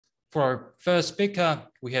For our first speaker,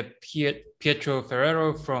 we have Pietro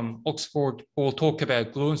Ferrero from Oxford, who will talk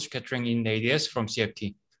about Gluon scattering in AdS from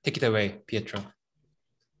CFT. Take it away, Pietro.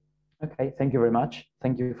 Okay, thank you very much.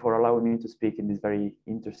 Thank you for allowing me to speak in this very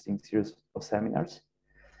interesting series of seminars.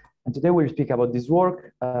 And today we'll speak about this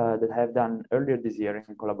work that I have done earlier this year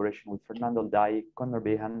in collaboration with Fernando Aldai, Connor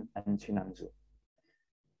Behan, and Qinan Zhu.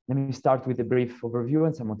 Let me start with a brief overview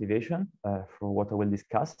and some motivation for what I will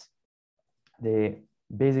discuss. The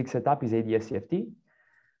basic setup is AdS CFT,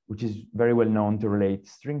 which is very well known to relate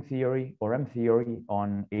string theory or M theory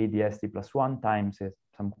on AdS T+1 times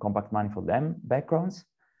some compact manifold M backgrounds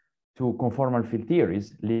to conformal field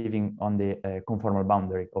theories living on the conformal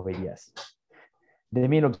boundary of AdS. The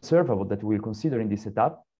main observable that we'll consider in this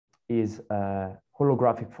setup is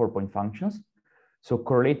holographic 4-point functions, so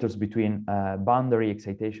correlators between boundary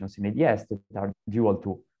excitations in AdS that are dual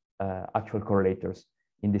to actual correlators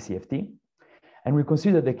in the CFT. And we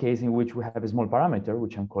consider the case in which we have a small parameter,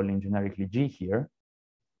 which I'm calling generically G here,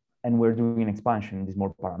 and we're doing an expansion in this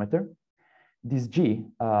small parameter. This G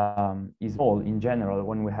is small in general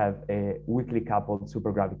when we have a weakly coupled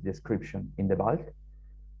supergravity description in the bulk.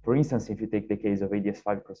 For instance, if you take the case of AdS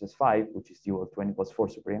 5 cross S5, which is dual to n equals 4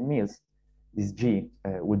 super n mills, this G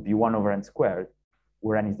would be 1 over n squared,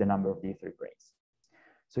 where n is the number of the etheric branes.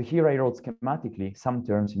 So here I wrote schematically some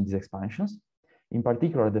terms in these expansions. In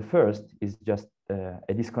particular, the first is just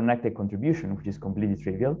a disconnected contribution, which is completely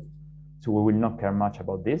trivial. So we will not care much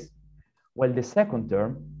about this. While the second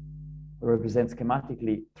term represents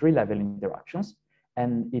schematically 3-level interactions,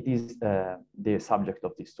 and it is the subject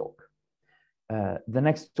of this talk. The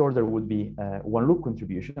next order would be one-loop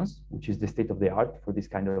contributions, which is the state of the art for this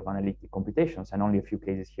kind of analytic computations, and only a few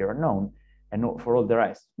cases here are known. And for all the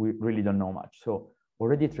rest, we really don't know much. So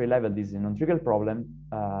already 3-level, this is a non-trivial problem,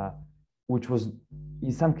 which was,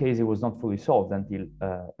 in some cases, was not fully solved until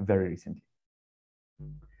very recently.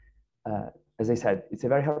 As I said, it's a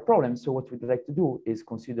very hard problem. So what we'd like to do is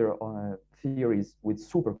consider theories with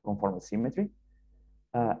superconformal symmetry.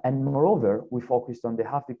 And moreover, we focused on the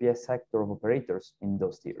half-BPS sector of operators in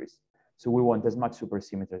those theories. So we want as much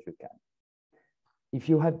supersymmetry as we can. If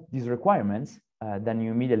you have these requirements, then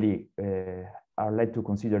you immediately are led to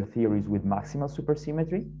consider theories with maximal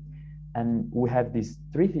supersymmetry. And we have these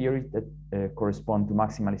 3 theories that correspond to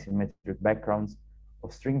maximally symmetric backgrounds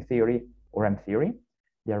of string theory or M theory.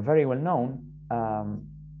 They are very well known. And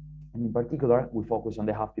in particular, we focus on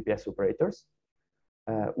the half-BPS operators,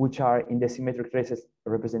 which are in the symmetric traces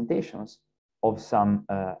representations of some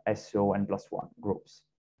SO n+1 groups.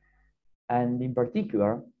 And in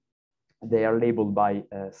particular, they are labeled by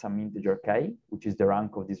some integer k, which is the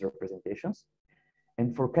rank of these representations.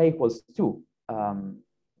 And for k equals 2,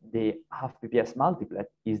 the half-BPS multiplet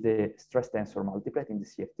is the stress tensor multiplet in the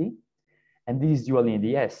CFT. And this is dual in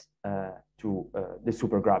AdS to the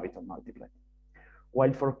supergraviton multiplet.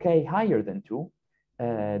 While for k higher than 2,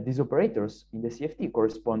 these operators in the CFT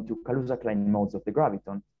correspond to Kaluza-Klein modes of the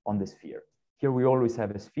graviton on the sphere. Here we always have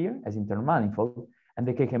a sphere as internal manifold, and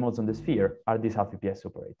the KK modes on the sphere are these half-BPS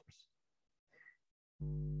operators.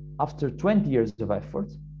 After 20 years of effort,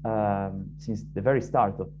 since the very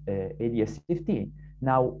start of AdS CFT,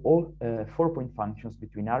 now all 4-point functions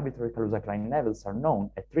between arbitrary Kaluza-Klein levels are known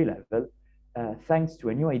at 3-level, thanks to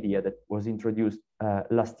a new idea that was introduced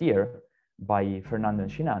last year by Fernando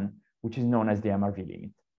and Qinan, which is known as the MRV limit.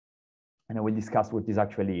 And I will discuss what this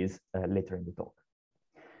actually is later in the talk.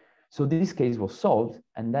 So this case was solved,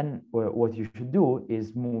 and then what you should do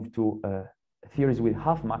is move to theories with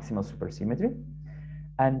half-maximal supersymmetry.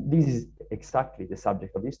 And this is exactly the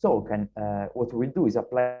subject of this talk. And what we'll do is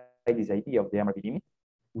apply this idea of the MRV limit,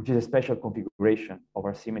 which is a special configuration of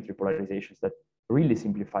our symmetry polarizations that really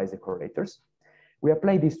simplifies the correlators. We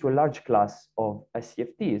apply this to a large class of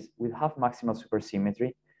SCFTs with half-maximal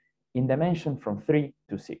supersymmetry in dimension from 3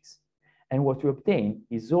 to 6. And what we obtain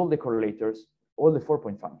is all the correlators, all the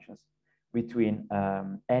 4-point functions between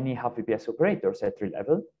any half-BPS operators at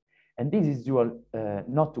 3-level. And this is dual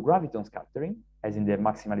not to graviton scattering, as in the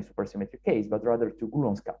maximally supersymmetric case, but rather to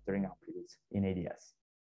Gluon scattering amplitudes in AdS.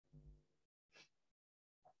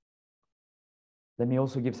 Let me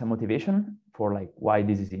also give some motivation for why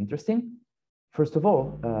this is interesting. First of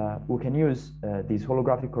all, we can use these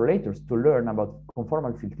holographic correlators to learn about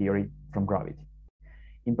conformal field theory from gravity.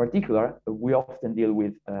 In particular, we often deal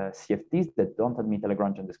with CFTs that don't admit a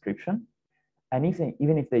Lagrangian description. And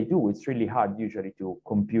even if they do, it's really hard usually to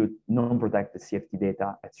compute non-protected CFT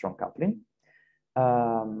data at strong coupling.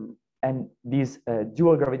 And this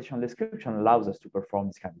dual gravitational description allows us to perform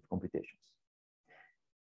this kind of computations.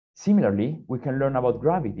 Similarly, we can learn about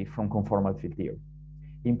gravity from conformal field theory.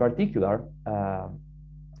 In particular,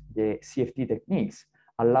 the the CFT techniques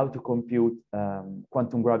allow to compute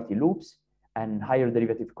quantum gravity loops and higher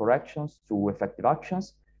derivative corrections to effective actions,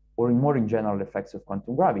 or more in general effects of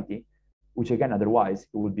quantum gravity, which again, otherwise,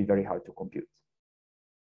 it would be very hard to compute.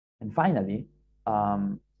 And finally,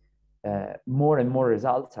 more and more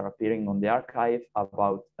results are appearing on the archive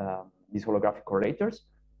about these holographic correlators,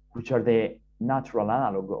 which are the natural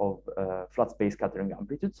analog of flat space scattering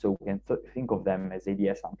amplitudes. So we can think of them as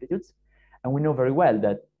AdS amplitudes. And we know very well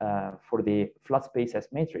that for the flat space S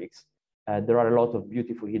matrix, there are a lot of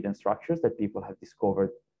beautiful hidden structures that people have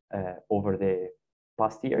discovered over the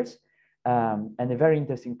past years. And a very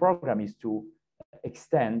interesting program is to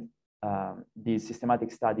extend the systematic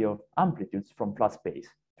study of amplitudes from flat space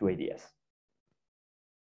to AdS.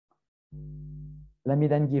 Let me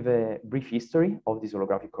then give a brief history of these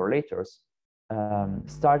holographic correlators,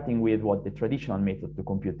 starting with what the traditional method to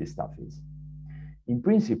compute this stuff is. In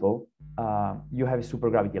principle, you have a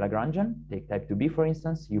supergravity Lagrangian, take type 2b for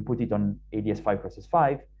instance, you put it on AdS5 crosses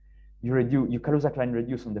 5, you Kaluza-Klein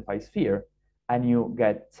reduce on the phi sphere, and you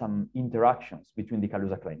get some interactions between the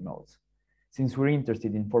Kaluza-Klein modes. Since we're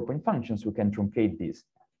interested in 4-point functions, we can truncate these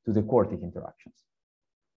to the quartic interactions.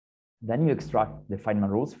 Then you extract the Feynman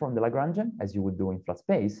rules from the Lagrangian, as you would do in flat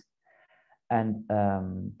space. And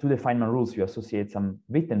to the Feynman rules, you associate some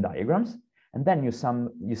Witten diagrams, and then you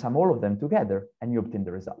sum all of them together, and you obtain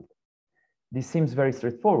the result. This seems very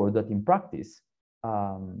straightforward, but in practice,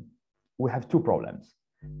 we have two problems.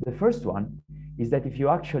 The first one is that if you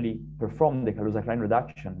actually perform the Kaluza-Klein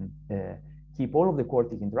reduction, keep all of the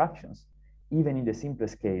quartic interactions, even in the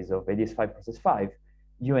simplest case of AdS5 crosses 5,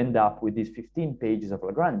 you end up with these 15 pages of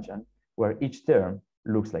Lagrangian, where each term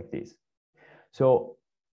looks like this. So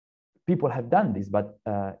people have done this, but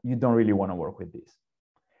you don't really want to work with this.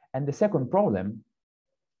 And the second problem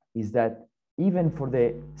is that even for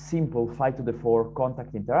the simple phi to the 4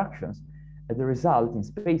 contact interactions, the result in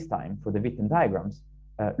space-time for the Witten diagrams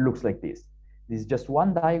looks like this. This is just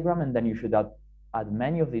one diagram, and then you should add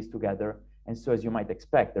many of these together. And so, as you might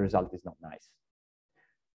expect, the result is not nice.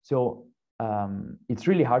 So it's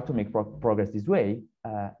really hard to make progress this way.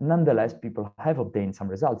 Nonetheless, people have obtained some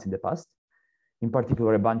results in the past, in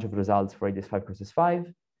particular, a bunch of results for AdS5 crosses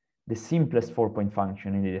 5, the simplest 4-point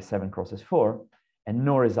function in AdS7 crosses 4, and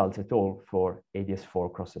no results at all for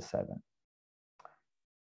AdS4 crosses 7.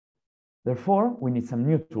 Therefore, we need some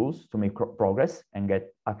new tools to make progress and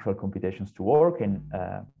get actual computations to work in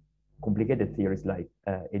complicated theories like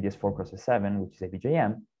AdS4 crosses 7, which is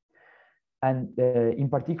ABJM. And in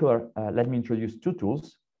particular, let me introduce two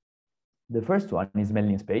tools. The first one is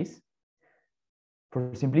Mellin space.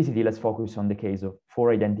 For simplicity, let's focus on the case of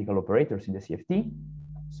 4 identical operators in the CFT.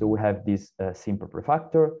 So we have this simple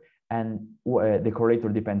prefactor, and the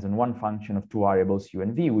correlator depends on one function of 2 variables u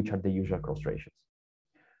and v, which are the usual cross ratios.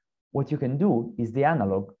 What you can do is the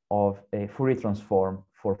analog of a Fourier transform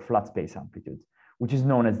for flat space amplitudes, which is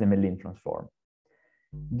known as the Mellin transform.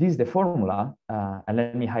 This is the formula, and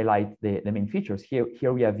let me highlight the main features.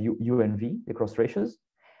 Here we have u and v, the cross ratios,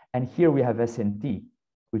 and here we have S and T,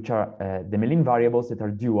 which are the Mellin variables that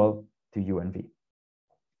are dual to u and v.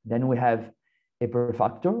 Then we have a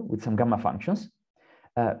prefactor with some gamma functions,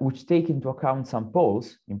 which take into account some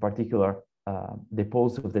poles, in particular, the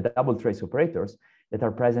poles of the double trace operators that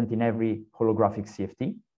are present in every holographic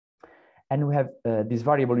CFT. And we have this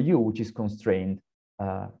variable u, which is constrained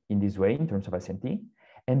in this way in terms of S and T.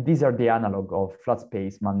 And these are the analog of flat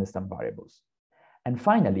space Mandelstam variables. And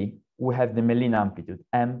finally, we have the Mellin amplitude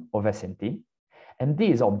M of S and T. And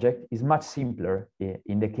this object is much simpler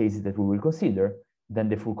in the cases that we will consider than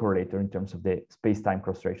the full correlator in terms of the space-time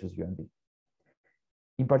cross ratios u and v.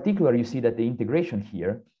 In particular, you see that the integration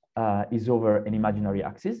here is over an imaginary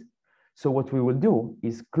axis. So what we will do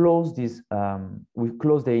is close this, we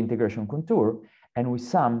close the integration contour, and we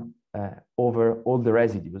sum over all the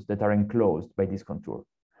residues that are enclosed by this contour.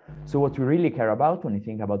 So what we really care about when we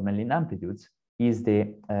think about Mellin amplitudes is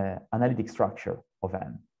the analytic structure of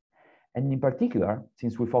M. And in particular,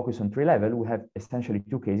 since we focus on tree-level, we have essentially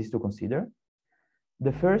 2 cases to consider.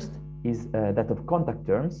 The first is that of contact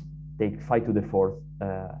terms, take phi to the 4th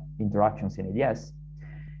interactions in AdS.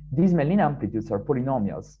 These Mellin amplitudes are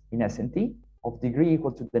polynomials in S and T of degree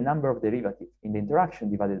equal to the number of derivatives in the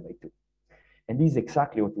interaction divided by 2. And this is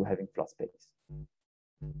exactly what we have in flat space.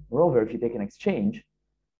 Moreover, if you take an exchange,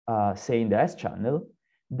 say in the S channel,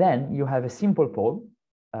 then you have a simple pole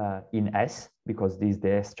in S, because this is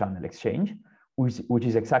the S channel exchange, which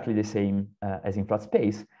is exactly the same as in flat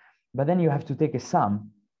space. But then you have to take a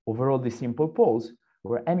sum over all the simple poles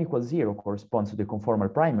where M equals 0 corresponds to the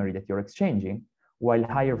conformal primary that you're exchanging, while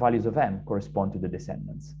higher values of M correspond to the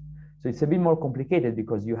descendants. So it's a bit more complicated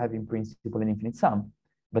because you have in principle an infinite sum,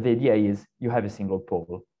 but the idea is you have a single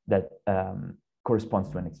pole that corresponds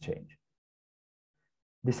to an exchange.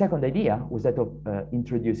 The second idea was that of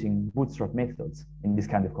introducing bootstrap methods in this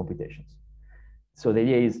kind of computations. So the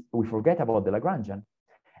idea is we forget about the Lagrangian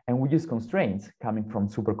and we use constraints coming from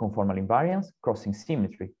superconformal invariance, crossing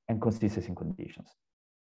symmetry, and consistency conditions.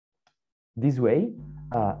 This way,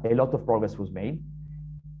 a lot of progress was made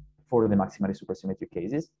for the maximally supersymmetric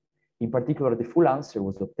cases. In particular, the full answer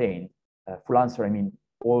was obtained. Full answer, I mean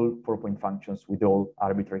all 4-point functions with all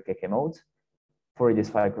arbitrary KK modes for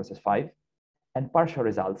AdS 5 crosses 5, and partial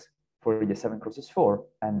results for AdS 7 crosses 4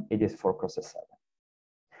 and AdS 4 crosses 7.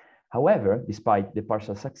 However, despite the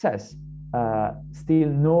partial success, still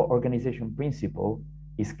no organization principle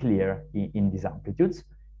is clear in these amplitudes,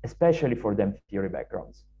 especially for them theory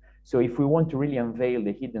backgrounds. So if we want to really unveil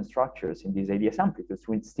the hidden structures in these AdS amplitudes,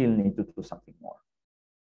 we still need to do something more.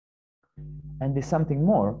 And the something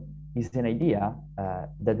more is an idea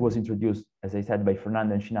that was introduced, as I said, by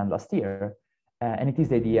Fernando and Shinan last year, and it is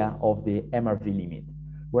the idea of the MRV limit,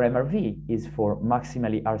 where MRV is for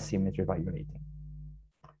maximally R-symmetry violating.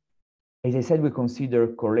 As I said, we consider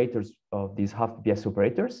correlators of these half-BPS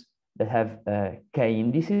operators that have K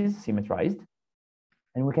indices symmetrized,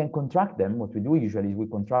 and we can contract them. What we do usually is we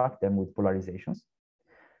contract them with polarizations.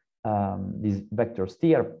 These vectors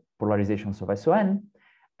T are polarizations of SON,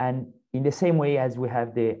 and in the same way as we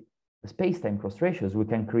have the space-time cross ratios, we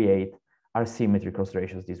can create R-symmetry cross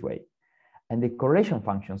ratios this way. And the correlation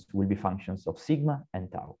functions will be functions of sigma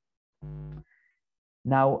and tau.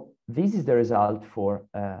 Now, this is the result for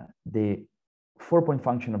the 4-point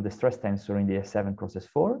function of the stress tensor in the S7 crosses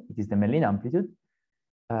 4. It is the Mellin amplitude.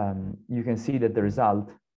 You can see that the result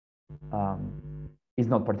is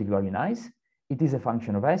not particularly nice. It is a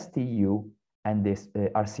function of S, T, U, and this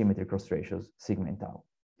R-symmetry cross ratios, sigma and tau.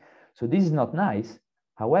 So this is not nice.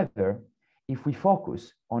 However, if we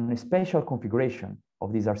focus on a special configuration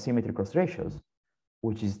of these R-symmetry cross ratios,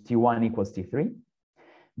 which is T1 equals T3,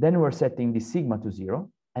 then we're setting this sigma to 0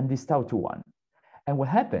 and this tau to 1. And what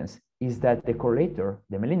happens is that the correlator,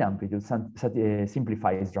 the Mellin amplitude,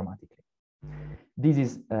 simplifies dramatically. This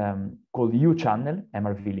is called U-channel,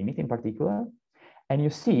 MRV limit in particular. And you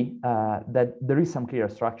see that there is some clear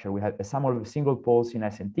structure. We have a sum of single poles in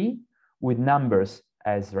S and T with numbers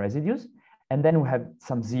as residues, and then we have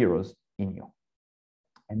some zeros in U.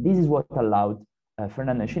 And this is what allowed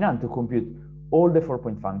Fernando and Shinan to compute all the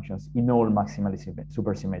 4-point functions in all maximally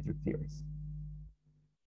supersymmetric theories.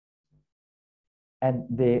 And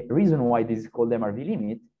the reason why this is called MRV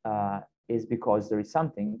limit is because there is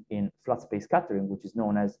something in flat space scattering, which is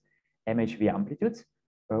known as MHV amplitudes,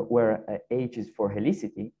 where H is for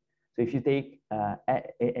helicity. So if you take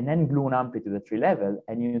an n gluon amplitude at 3 level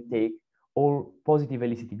and you take all positive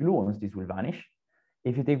helicity gluons, this will vanish.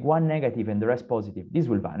 If you take one negative and the rest positive, this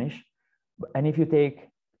will vanish. And if you take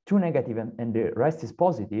 2 negative and the rest is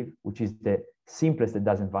positive, which is the simplest that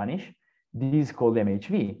doesn't vanish, this is called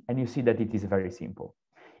MHV, and you see that it is very simple.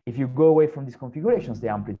 If you go away from these configurations, the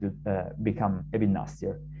amplitude become a bit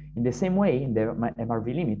nastier. In the same way, in the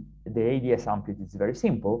MRV limit, the AdS amplitude is very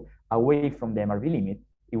simple. Away from the MRV limit,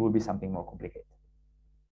 it will be something more complicated.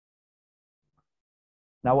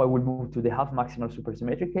 Now I will move to the half-maximal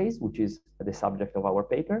supersymmetric case, which is the subject of our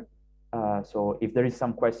paper. So if there is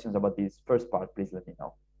some questions about this first part, please let me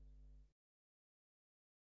know.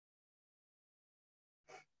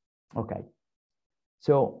 Okay,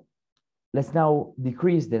 so let's now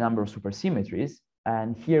decrease the number of supersymmetries.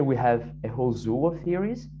 And here we have a whole zoo of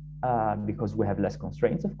theories because we have less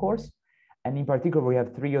constraints, of course. And in particular, we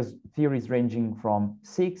have theories ranging from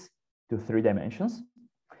 6 to 3 dimensions.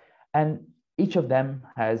 And each of them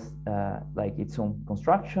has like its own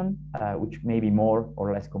construction, which may be more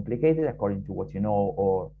or less complicated according to what you know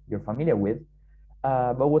or you're familiar with.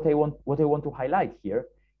 But what I want to highlight here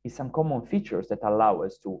is some common features that allow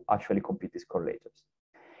us to actually compute these correlators.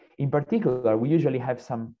 In particular, we usually have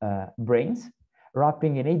some branes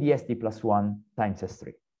wrapping an AdS D+1 times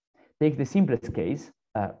S3. Take the simplest case,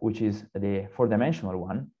 which is the 4-dimensional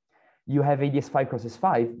one. You have AdS 5 crosses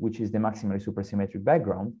 5, which is the maximally supersymmetric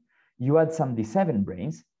background. You add some D7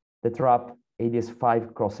 branes that wrap AdS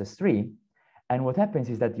 5 crosses 3. And what happens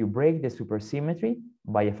is that you break the supersymmetry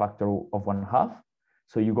by a factor of 1/2.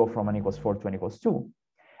 So you go from n equals 4 to n equals 2.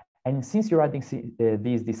 And since you're adding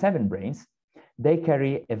these D7 branes, they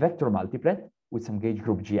carry a vector multiplet with some gauge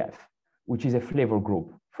group GF, which is a flavor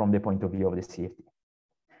group from the point of view of the CFT.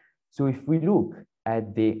 So if we look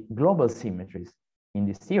at the global symmetries in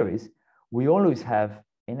this series, we always have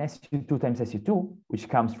an SU2 times SU2, which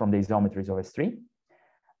comes from the isometries of S3.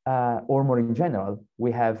 or more in general,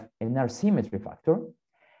 we have an R symmetry factor,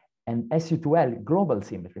 an SU2L global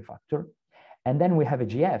symmetry factor, and then we have a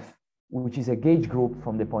GF, which is a gauge group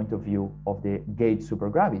from the point of view of the gauge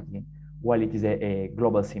supergravity, while it is a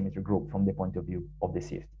global symmetry group from the point of view of the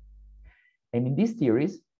CFT. And in this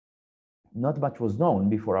theories, not much was known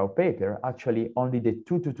before our paper. Actually, only the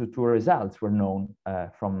 2-2-2-2 results were known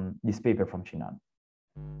from this paper from Chinan.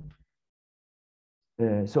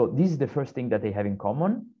 So this is the first thing that they have in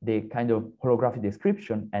common, the kind of holographic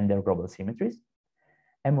description and their global symmetries.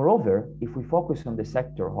 And moreover, if we focus on the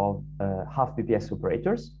sector of half-BPS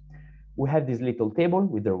operators, we have this little table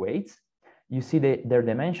with their weights. You see their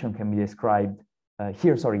dimension can be described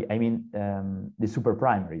here, sorry, I mean the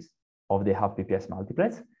superprimaries of the half-BPS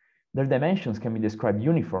multiplets. Their dimensions can be described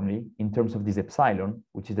uniformly in terms of this epsilon,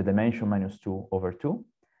 which is the dimension -2/2.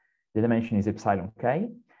 The dimension is epsilon k.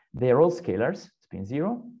 They are all scalars, spin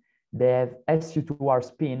 0. They have SU2R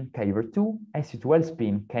spin k/2, SU2L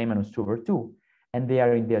spin k-2/2, and they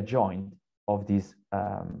are in the adjoint of this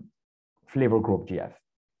flavor group GF.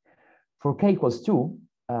 For k = 2,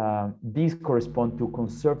 these correspond to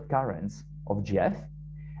conserved currents of GF.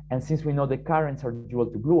 And since we know the currents are dual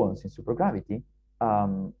to gluons in supergravity,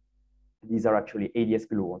 these are actually AdS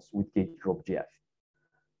gluons with gauge group GF.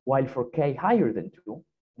 While for k higher than 2,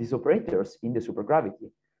 these operators in the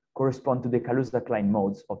supergravity correspond to the Kaluza-Klein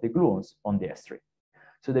modes of the gluons on the S3.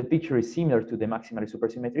 So the picture is similar to the maximally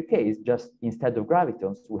supersymmetric case, just instead of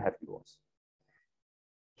gravitons, we have gluons.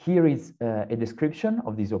 Here is a description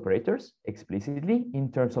of these operators explicitly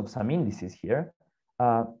in terms of some indices here.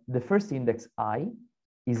 The first index I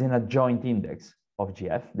is an adjoint index of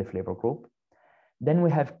GF, the flavor group. Then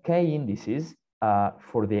we have k indices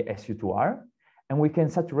for the SU2R, and we can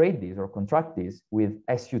saturate these or contract these with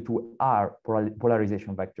SU2R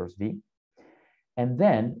polarization vectors V. And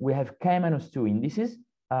then we have k-2 indices,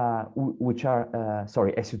 which are,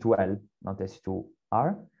 sorry, SU2L, not SU2R,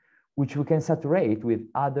 which we can saturate with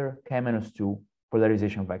other k-2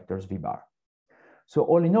 polarization vectors V bar. So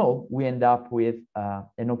all in all, we end up with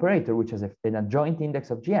an operator which has an adjoint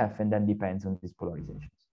index of GF and then depends on these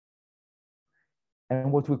polarizations.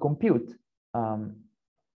 And what we compute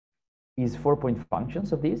is 4-point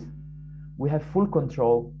functions of this. We have full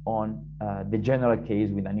control on the general case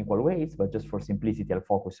with unequal weights, but just for simplicity, I'll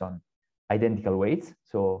focus on identical weights,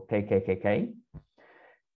 so k, k, k, k.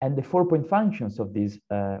 And the 4-point functions of these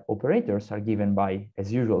operators are given by,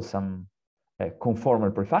 as usual, some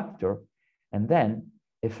conformal prefactor, and then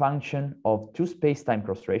a function of two space-time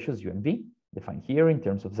cross ratios, U and V, defined here in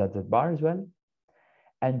terms of ZZ bar as well,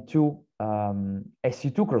 and two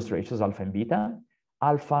SU2 cross ratios, alpha and beta.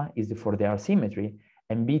 Alpha is for the R symmetry,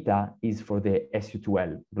 and beta is for the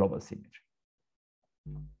SU2L global symmetry.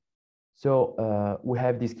 So we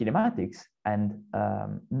have these kinematics, and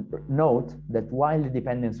note that while the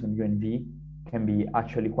dependence on U and V can be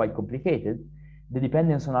actually quite complicated, the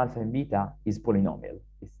dependence on alpha and beta is polynomial.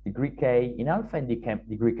 It's degree k in alpha and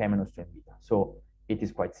degree k-2 in beta. So it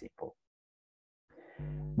is quite simple.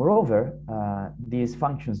 Moreover, these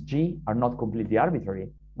functions G are not completely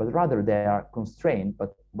arbitrary, but rather they are constrained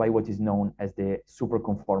by what is known as the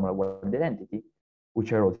superconformal word identity,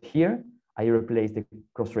 which I wrote here. I replaced the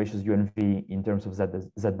cross ratios U and V in terms of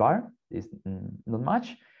Z bar, is not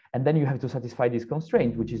much. And then you have to satisfy this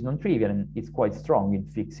constraint, which is non-trivial, and it's quite strong in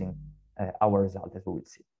fixing our result, as we will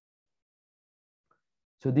see.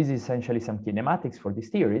 So this is essentially some kinematics for these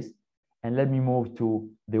theories. And let me move to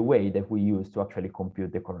the way that we use to actually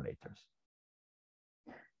compute the correlators.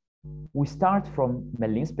 We start from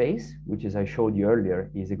Mellin space, which, as I showed you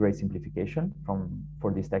earlier, is a great simplification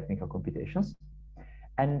for these technical computations.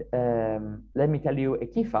 And let me tell you a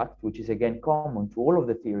key fact, which is again common to all of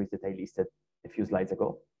the theories that I listed a few slides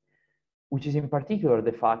ago, which is in particular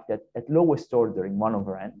the fact that at lowest order in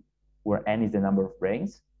 1/n, where n is the number of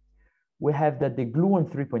branes, we have that the Gluon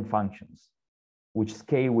 3-point functions, which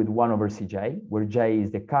scale with 1/Cj, where J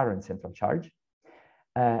is the current central charge,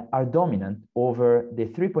 are dominant over the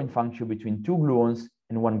 3-point function between two gluons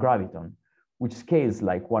and one graviton, which scales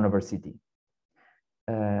like 1/Ct.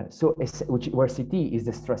 Where Ct is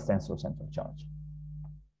the stress tensor central charge.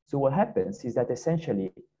 So what happens is that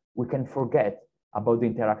essentially we can forget about the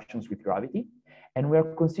interactions with gravity, and we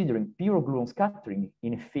are considering pure gluon scattering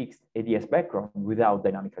in a fixed AdS background without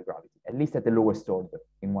dynamical gravity, at least at the lowest order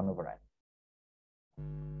in 1/n.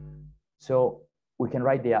 So we can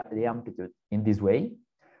write the amplitude in this way.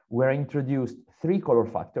 We're introduced 3 color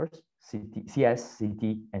factors, CS, CT,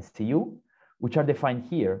 and CU, which are defined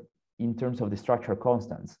here in terms of the structural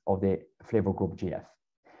constants of the flavor group GF.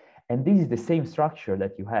 And this is the same structure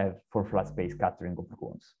that you have for flat space scattering of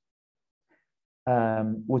gluons.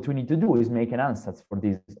 what we need to do is make an ansatz for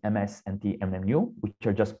these ms and t and mu, which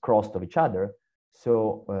are just crossed of each other.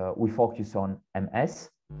 So we focus on ms.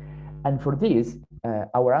 And for this,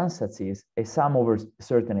 our ansatz is a sum over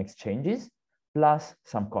certain exchanges plus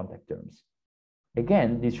some contact terms.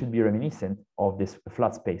 Again, this should be reminiscent of this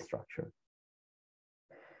flat space structure.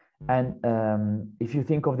 And if you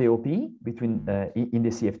think of the OP between in the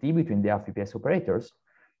CFT between the half-BPS operators,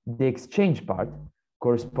 the exchange part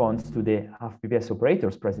corresponds to the half-BPS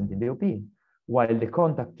operators present in the OP, while the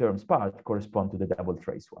contact terms part correspond to the double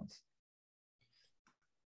trace ones.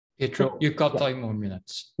 Pietro, you've got 5 more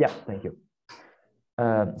minutes. Yeah, thank you.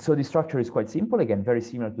 So the structure is quite simple, again, very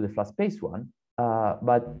similar to the flat space one,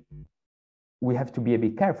 but we have to be a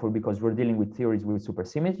bit careful because we're dealing with theories with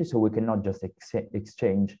supersymmetry, so we cannot just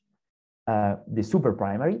exchange the super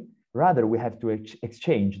primary. Rather, we have to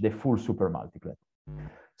exchange the full super multiplet.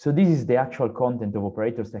 So this is the actual content of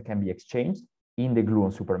operators that can be exchanged in the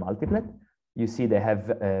Gluon super multiplet. You see they have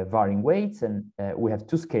varying weights, and we have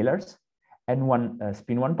 2 scalars and one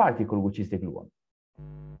spin-1 particle, which is the Gluon.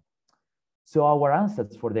 So our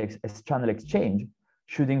ansatz for the channel exchange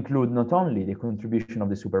should include not only the contribution of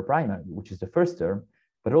the super primary, which is the first term,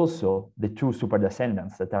 but also the 2 super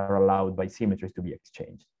descendants that are allowed by symmetries to be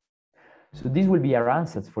exchanged. So this will be our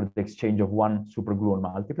ansatz for the exchange of one super Gluon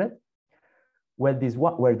multiplet, where these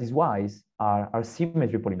y's are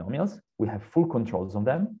symmetry polynomials. We have full controls on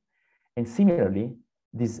them. And similarly,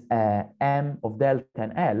 these m of delta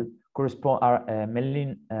and L are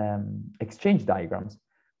Mellin exchange diagrams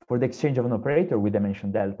for the exchange of an operator with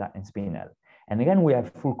dimension delta and spin L. And again, we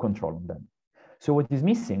have full control on them. So what is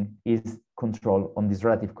missing is control on these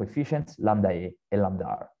relative coefficients, lambda A and lambda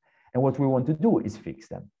R. And what we want to do is fix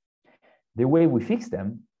them. The way we fix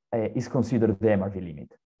them is consider the MRV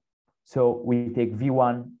limit. So we take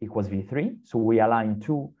V1 equals V3. So we align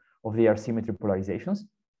 2 of their symmetry polarizations.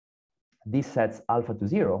 This sets alpha to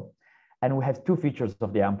 0. And we have 2 features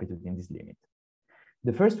of the amplitude in this limit.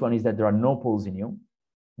 The first one is that there are no poles in U,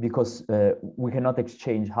 because we cannot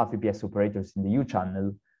exchange half-BPS operators in the U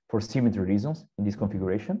channel for symmetry reasons in this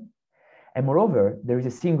configuration. And moreover, there is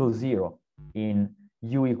a single 0 in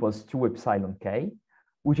U equals 2 epsilon k,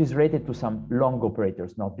 which is related to some long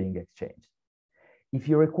operators not being exchanged. If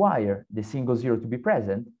you require the single 0 to be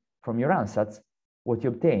present from your ansatz, what you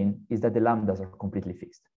obtain is that the lambdas are completely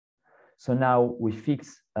fixed. So now we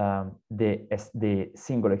fix the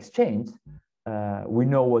single exchange. We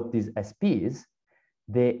know what this SP is.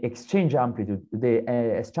 The exchange amplitude, the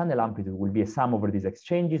S-channel amplitude will be a sum over these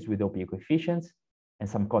exchanges with OP coefficients and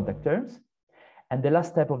some contact terms. And the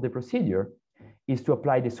last step of the procedure is to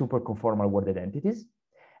apply the superconformal word identities.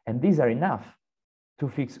 And these are enough to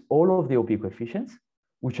fix all of the OP coefficients,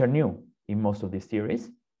 which are new in most of these theories.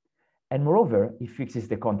 And moreover, it fixes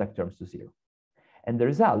the contact terms to 0. And the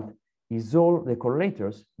result is all the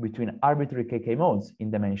correlators between arbitrary KK modes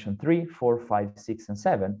in dimension 3, 4, 5, 6, and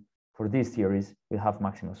 7 for these theories with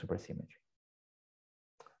half-maximal supersymmetry.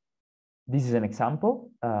 This is an example.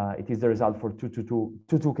 It is the result for 2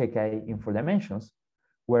 KK in 4 dimensions,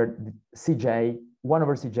 where Cj, 1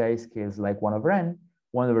 over Cj scales like 1 over n,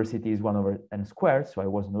 1 over Ct is 1 over n squared, so I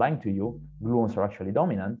wasn't lying to you. Gluons are actually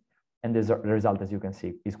dominant, and the result, as you can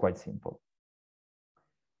see, is quite simple.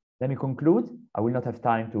 Let me conclude. I will not have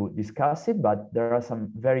time to discuss it, but there are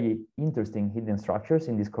some very interesting hidden structures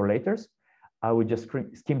in these correlators. I will just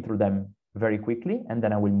skim through them very quickly, and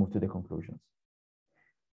then I will move to the conclusions.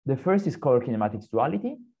 The first is color-kinematics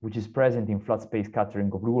duality, which is present in flat space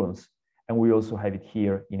scattering of gluons, and we also have it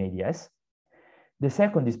here in AdS. The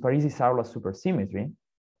second is Parisi-Sourlas supersymmetry,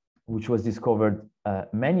 which was discovered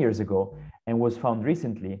many years ago and was found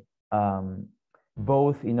recently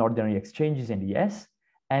both in ordinary exchanges in AdS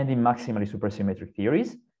and in maximally supersymmetric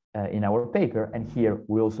theories in our paper. And here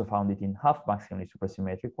we also found it in half-maximally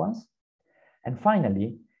supersymmetric ones. And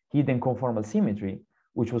finally, hidden conformal symmetry,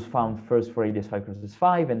 which was found first for AdS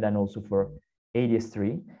 5x5 and then also for AdS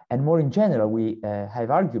 3. And more in general, we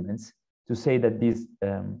have arguments to say that this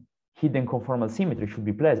hidden conformal symmetry should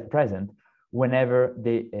be present whenever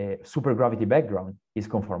the supergravity background is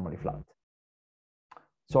conformally flat.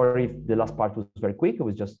 Sorry if the last part was very quick. It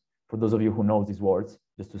was just for those of you who know these words,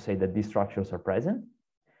 just to say that these structures are present.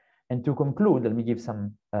 And to conclude, let me give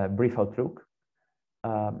some brief outlook.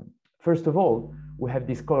 First of all, we have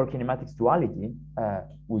this color kinematics duality,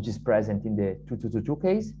 which is present in the 222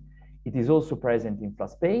 case. It is also present in flat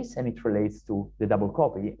space, and it relates to the double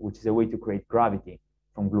copy, which is a way to create gravity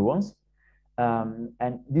from gluons.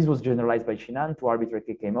 And this was generalized by Chinan to arbitrary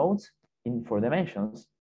KK modes in 4 dimensions,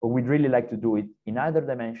 but we'd really like to do it in other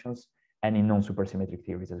dimensions and in non-supersymmetric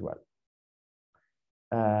theories as well.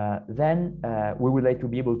 then we would like to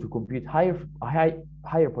be able to compute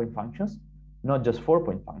higher point functions, not just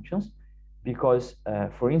 4-point functions, because,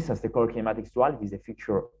 for instance, the color kinematics duality is a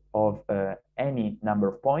feature of any number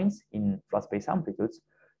of points in flat space amplitudes.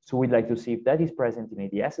 So we'd like to see if that is present in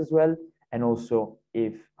AdS as well, and also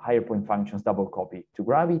if higher point functions double copy to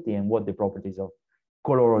gravity and what the properties of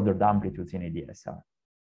color ordered amplitudes in AdS are.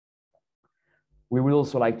 We would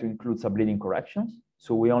also like to include subleading corrections.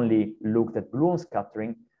 So we only looked at Gluon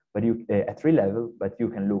scattering, but at tree level, but you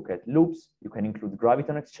can look at loops. You can include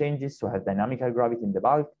graviton exchanges, so have dynamical gravity in the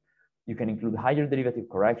bulk. You can include higher derivative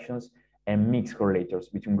corrections and mixed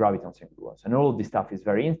correlators between gravitons and gluons. And all of this stuff is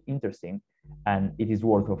very interesting, and it is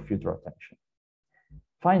worth of future attention.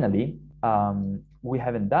 Finally, we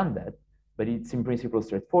haven't done that, but it's in principle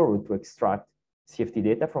straightforward to extract CFT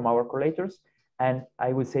data from our correlators. And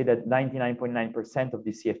I would say that 99.9% of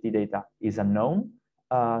the CFT data is unknown.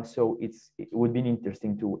 So it would be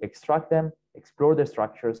interesting to extract them, explore their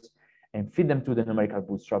structures, and feed them to the numerical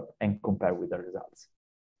bootstrap and compare with the results.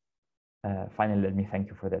 Finally, let me thank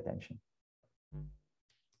you for the attention.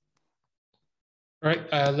 All right,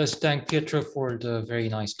 let's thank Pietro for the very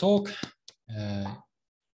nice talk.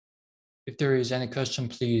 If there is any question,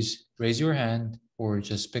 please raise your hand or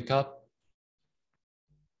just speak up.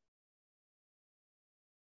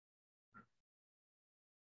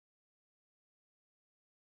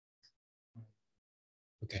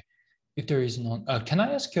 Okay, if there is none, can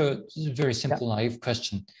I ask you a very simple, naive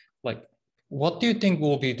question? Like, what do you think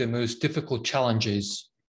will be the most difficult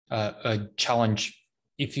challenges, challenge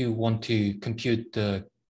if you want to compute the,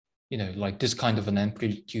 like this kind of an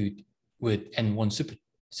amplitude with N1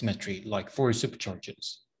 supersymmetry, like 4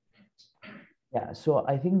 supercharges? Yeah, so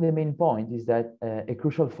I think the main point is that a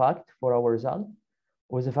crucial fact for our result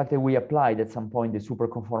was the fact that we applied at some point the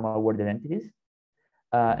superconformal word identities.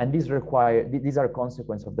 And these are a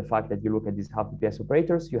consequence of the fact that you look at these half-BPS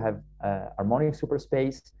operators, you have harmonic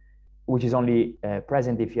superspace, which is only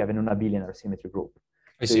present if you have an unabilinar symmetry group.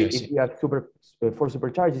 So if you have 4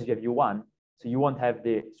 supercharges, you have U1, so you won't have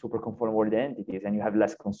the superconformal word identities and you have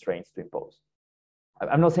less constraints to impose.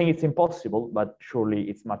 I'm not saying it's impossible, but surely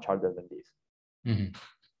it's much harder than this. Mm-hmm.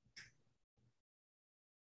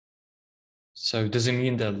 So does it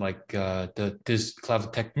mean that like this clever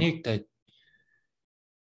technique that,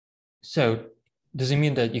 so does it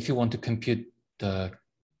mean that if you want to compute the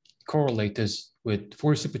correlators with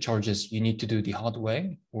 4 supercharges, you need to do the hard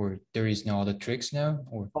way, or there is no other tricks now?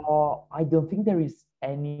 Or I don't think there is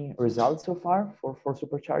any result so far for 4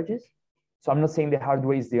 supercharges. So I'm not saying the hard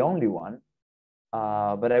way is the only one,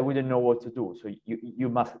 but I wouldn't know what to do. So you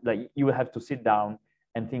must, like, you will have to sit down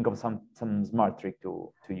and think of some smart trick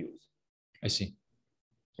to use. I see.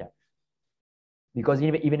 Yeah. Because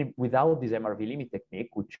even without this MRV limit technique,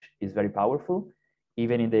 which is very powerful,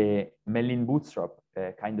 even in the Mellin bootstrap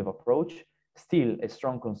kind of approach, still a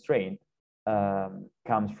strong constraint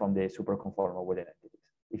comes from the superconformal word identities.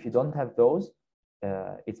 If you don't have those,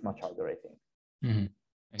 it's much harder, I think. Mm-hmm.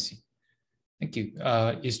 I see. Thank you.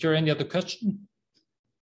 Is there any other question?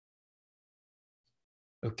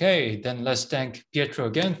 Okay, then let's thank Pietro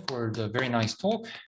again for the very nice talk.